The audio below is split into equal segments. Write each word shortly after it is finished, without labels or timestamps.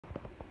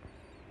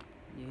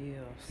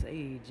Yeah,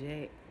 say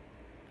Jack.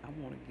 I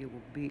want to give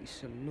a big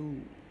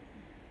salute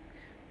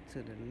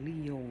to the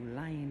Leo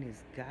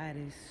Lioness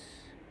Goddess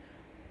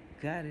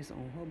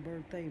on her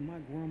birthday. My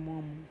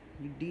grandmama,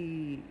 you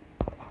did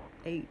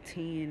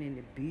 810 in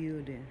the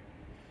building.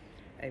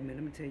 Hey man,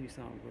 let me tell you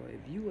something, bro.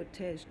 If you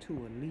attached to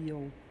a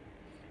Leo,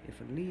 if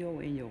a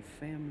Leo in your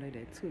family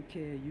that took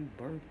care of you,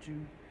 birthed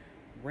you,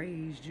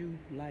 raised you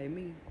like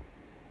me,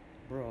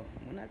 bro,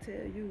 when I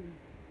tell you,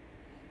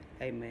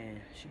 hey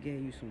man, she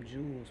gave you some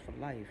jewels for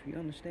life. You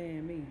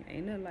understand me?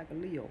 Ain't nothing like a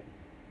Leo.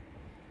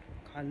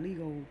 Cause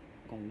Leo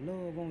gonna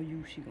love on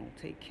you. She gonna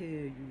take care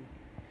of you.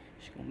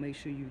 She gonna make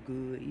sure you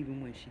good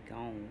even when she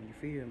gone. You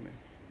feel me?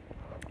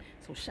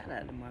 So shout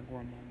out to my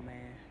grandma,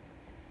 man.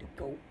 The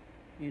GOAT.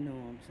 You know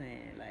what I'm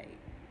saying? Like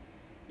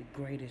the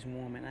greatest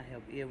woman I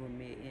have ever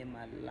met in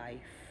my life.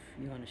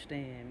 You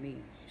understand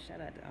me?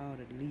 Shout out to all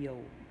the Leos.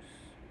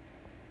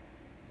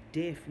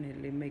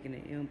 Definitely making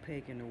an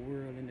impact in the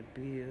world, in the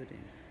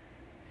building.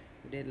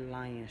 With that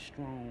lion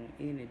strong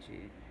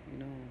energy. You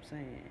know what I'm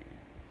saying?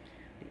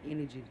 The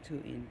energy to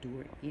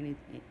endure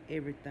anything,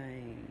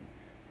 everything,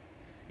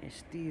 and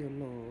still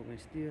love and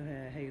still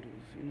have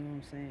haters. You know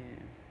what I'm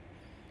saying?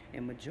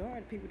 And majority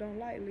of people don't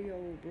like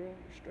Leo, bro.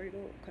 Straight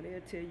up, cause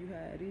they'll tell you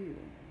how it is,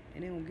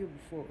 and they don't give a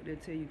fuck. They'll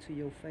tell you to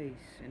your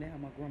face, and that's how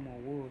my grandma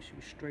was. She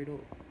was straight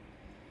up.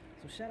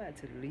 So shout out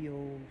to the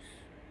Leos,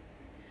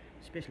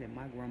 especially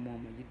my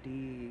grandmama. You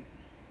dig?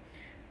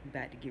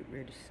 About to get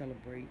ready to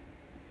celebrate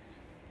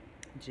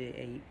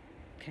J8.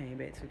 Came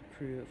back to the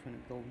crib, finna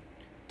go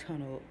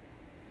turn up.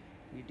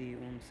 You did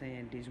what I'm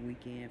saying this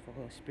weekend for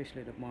her,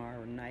 especially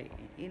tomorrow night.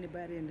 And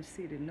anybody in the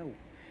city know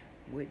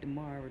what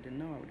tomorrow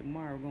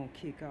gonna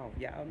kick off.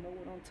 Y'all know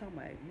what I'm talking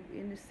about. If you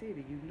in the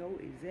city, you know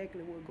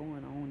exactly what's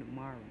going on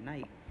tomorrow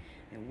night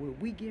and what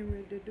we getting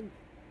ready to do.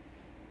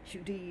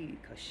 You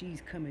did, cause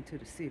she's coming to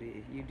the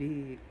city. You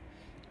did.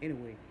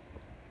 Anyway,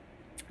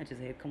 I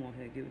just had to come on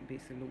here and give a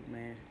big salute,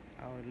 man.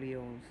 All the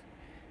Leos.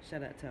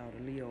 Shout out to all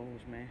the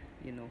Leos, man.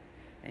 You know,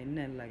 ain't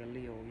nothing like a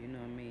Leo. You know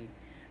what I mean?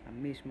 I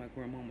miss my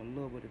grandmama,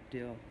 love her to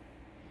death.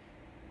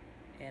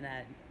 And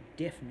I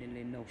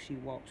definitely know she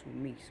walks with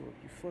me. So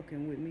if you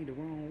fucking with me the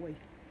wrong way,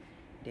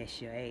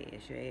 that's your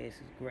ass. Your ass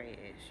is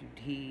grass. You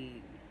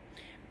dig?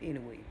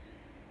 Anyway,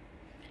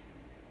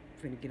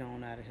 finna get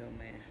on out of here,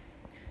 man.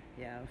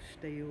 Y'all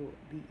stay up,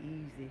 be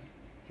easy.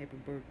 Happy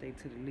birthday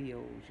to the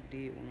Leos. You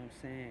did what I'm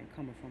saying.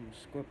 Coming from a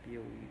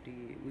Scorpio, you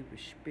did. We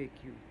respect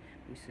you.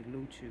 We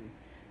salute you.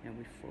 And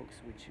we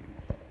fucks with you.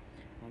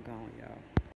 I'm gone, y'all.